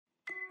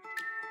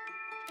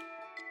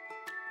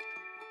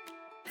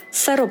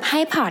สรุปให้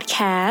พอดแค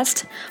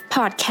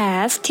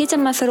สต์ที่จะ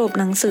มาสรุป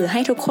หนังสือให้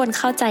ทุกคน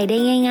เข้าใจได้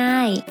ง่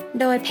ายๆ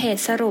โดยเพจ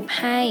สรุป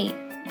ให้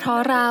เพราะ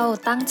เรา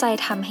ตั้งใจ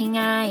ทำให้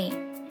ง่าย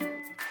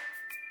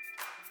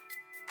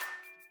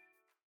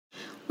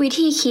วิ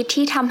ธีคิด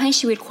ที่ทำให้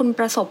ชีวิตคุณป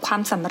ระสบควา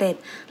มสำเร็จ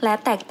และ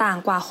แตกต่าง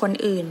กว่าคน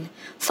อื่น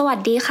สวัส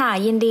ดีค่ะ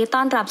ยินดีต้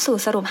อนรับสู่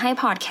สรุปให้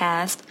พอดแค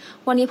สต์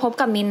วันนี้พบ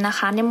กับมินนะค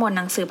ะในหมวดห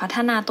นังสือพัฒ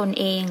นาตน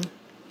เอง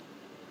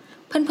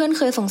เพื่อนๆเ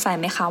คยสงสัย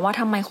ไหมคะว่า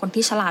ทำไมคน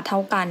ที่ฉลาดเท่า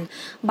กัน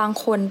บาง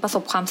คนประส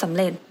บความสำเ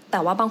ร็จแต่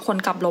ว่าบางคน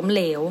กลับล้มเห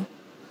ลว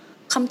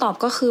คำตอบ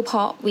ก็คือเพร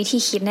าะวิธี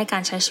คิดในกา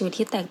รใช้ชีวิต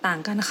ที่แตกต่าง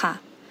กันค่ะ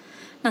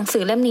หนังสื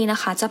อเล่มนี้นะ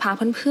คะจะพา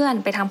เพื่อน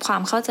ๆไปทำควา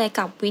มเข้าใจ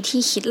กับวิธี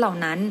คิดเหล่า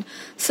นั้น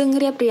ซึ่ง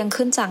เรียบเรียง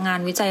ขึ้นจากงาน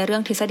วิจัยเรื่อ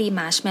งทฤษฎี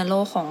มาร์ชเมลโล่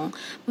ของ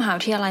มหา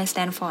วิทยาลัยสแต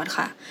นฟอร์ด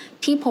ค่ะ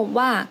ที่พบ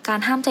ว่าการ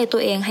ห้ามใจตั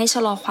วเองให้ช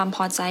ะลอความพ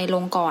อใจล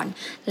งก่อน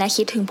และ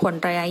คิดถึงผล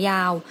ระยะย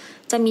าว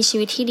จะมีชี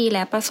วิตที่ดีแล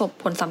ะประสบ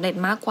ผลสำเร็จ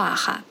มากกว่า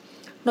ค่ะ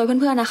โดย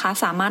เพื่อนๆนะคะ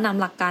สามารถนำ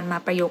หลักการมา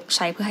ประยุกต์ใ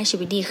ช้เพื่อให้ชี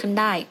วิตดีขึ้น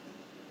ได้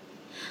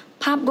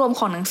ภาพรวม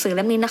ของหนังสือเ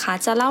ล่มนี้นะคะ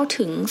จะเล่า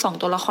ถึง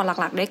2ตัวละคร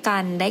หลักๆด้วยกั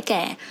นได้แ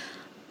ก่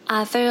อา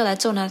ร์เธอร์และ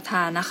โจนาธ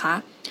านนะคะ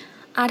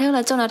อาร์เธอร์แล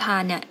ะโจนาธา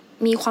นเนี่ย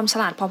มีความฉ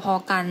ลาดพอ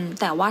ๆกัน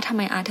แต่ว่าทำไ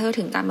มอาร์เธอร์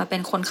ถึงกลายมาเป็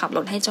นคนขับร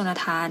ถให้โจนา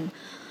ธาน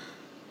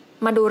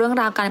มาดูเรื่อง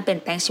ราวการเปลี่ย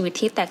นแปลงชีวิต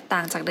ที่แตกต่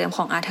างจากเดิมข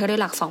องอาร์เธอร์ด้ว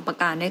ยหลัก2ประ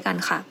การด้วยกัน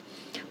ค่ะ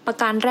ประ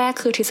การแรก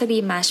คือทฤษฎี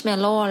มาร์ชเมล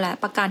โล่และ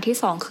ประการที่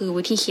2คือ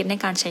วิธีคิดใน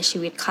การใช้ชี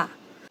วิตค่ะ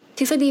ท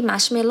ฤษฎีมา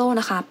ร์ชเมลโล่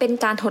นะคะเป็น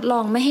การทดลอ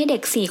งไม่ให้เด็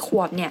ก4ข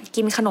วบเนี่ย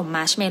กินขนมม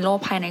าร์ชเมลโล่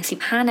ภายใน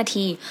15นา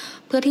ที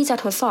เพื่อที่จะ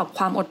ทดสอบค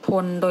วามอดท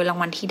นโดยราง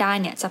วัลที่ได้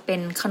เนี่ยจะเป็น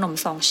ขนม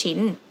2ชิ้น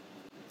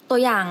ตัว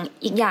อย่าง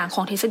อีกอย่างข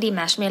องทฤษฎี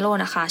มาร์ชเมลโล่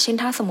นะคะเช่น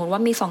ถ้าสมมุติว่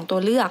ามี2ตัว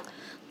เลือก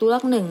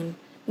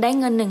1ได้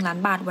เงิน1ล้าน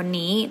บาทวัน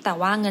นี้แต่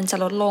ว่าเงินจะ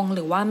ลดลงห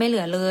รือว่าไม่เห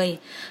ลือเลย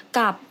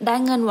กับได้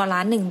เงินวันละ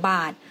1บ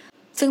าท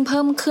ซึ่งเ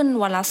พิ่มขึ้น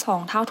วันละ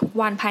2เท่าทุก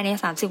วันภายใน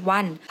30วั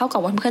นเท่ากั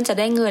บว่าเพื่อนจะ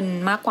ได้เงิน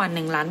มากกว่า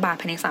1ล้านบาท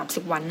ภายใน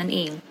30วันนั่นเ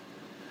อง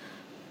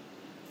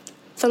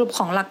สรุปข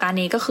องหลักการ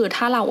นี้ก็คือ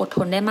ถ้าเราอดท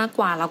นได้มากก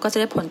ว่าเราก็จะ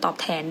ได้ผลตอบ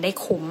แทนได้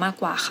คุ้มมาก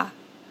กว่าค่ะ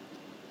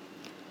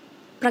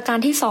ประการ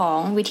ที่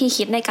2วิธี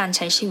คิดในการใ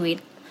ช้ชีวิต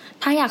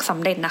ถ้าอยากส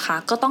ำเร็จนะคะ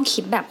ก็ต้อง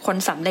คิดแบบคน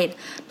สำเร็จ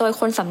โดย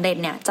คนสำเร็จ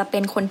เนี่ยจะเป็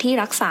นคนที่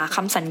รักษาค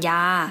ำสัญญ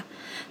า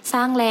ส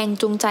ร้างแรง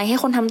จูงใจให้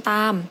คนทำต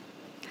าม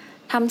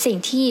ทำสิ่ง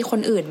ที่คน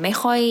อื่นไม่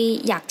ค่อย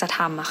อยากจะท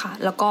ำอะค่ะ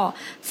แล้วก็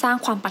สร้าง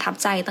ความประทับ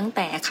ใจตั้งแ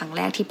ต่ครั้งแ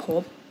รกที่พ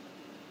บ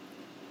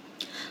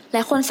แล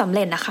ะคนสำเ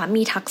ร็จนะคะ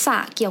มีทักษะ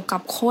เกี่ยวกั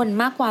บคน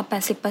มากกว่า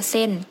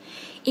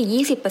 80% อีก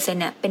 20%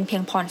 เนี่ยเป็นเพีย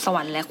งพรสว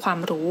รรค์และความ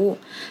รู้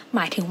หม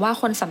ายถึงว่า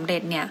คนสำเร็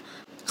จเนี่ย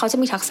เขาจะ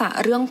มีทักษะ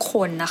เรื่องค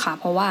นนะคะ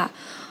เพราะว่า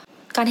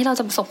การที่เรา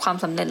จะประสบความ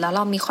สำเร็จแล้วเ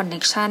รามีคอนเน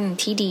คชั่น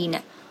ที่ดีเนี่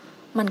ย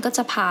มันก็จ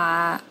ะพา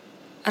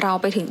เรา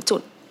ไปถึงจุ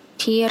ด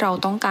ที่เรา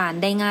ต้องการ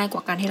ได้ง่ายกว่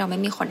าการที่เราไม่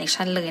มีคอนเนค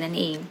ชั่นเลยนั่น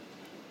เอง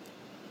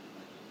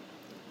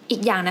อี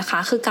กอย่างนะคะ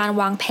คือการ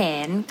วางแผ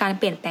นการ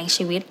เปลี่ยนแปลง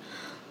ชีวิต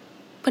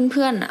เ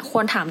พื่อนๆค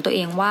วรถามตัวเอ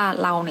งว่า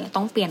เราเนี่ยต้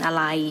องเปลี่ยนอะ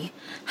ไร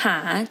หา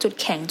จุด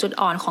แข็งจุด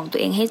อ่อนของตัว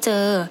เองให้เจ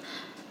อ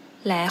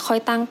และค่อย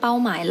ตั้งเป้า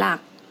หมายหลัก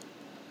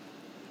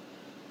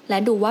และ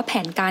ดูว่าแผ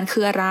นการคื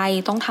ออะไร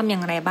ต้องทำอย่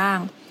างไรบ้าง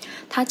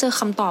ถ้าเจอ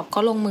คำตอบก็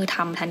ลงมือท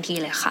ำทันที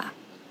เลยค่ะ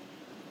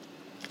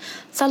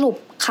สรุป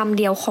คำ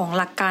เดียวของ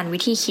หลักการวิ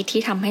ธีคิด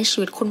ที่ทำให้ชี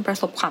วิตคุณประ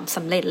สบความส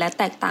ำเร็จและ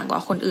แตกต่างกว่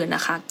าคนอื่นน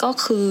ะคะก็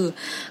คือ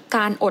ก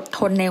ารอดท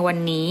นในวัน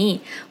นี้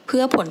เพื่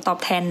อผลตอบ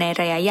แทนใน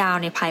ระยะยาว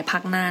ในภายภา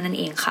คหน้านั่น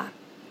เองค่ะ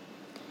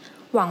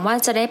หวังว่า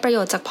จะได้ประโย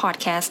ชน์จากพอด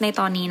แคสต์ใน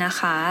ตอนนี้นะ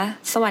คะ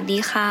สวัสดี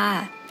ค่ะ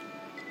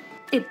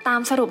ติดตาม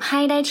สรุปให้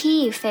ได้ที่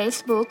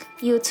Facebook,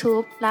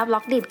 YouTube และ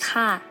Blogdit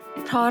ค่ะ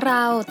เพราะเร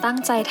าตั้ง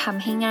ใจท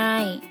ำให้ง่า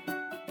ย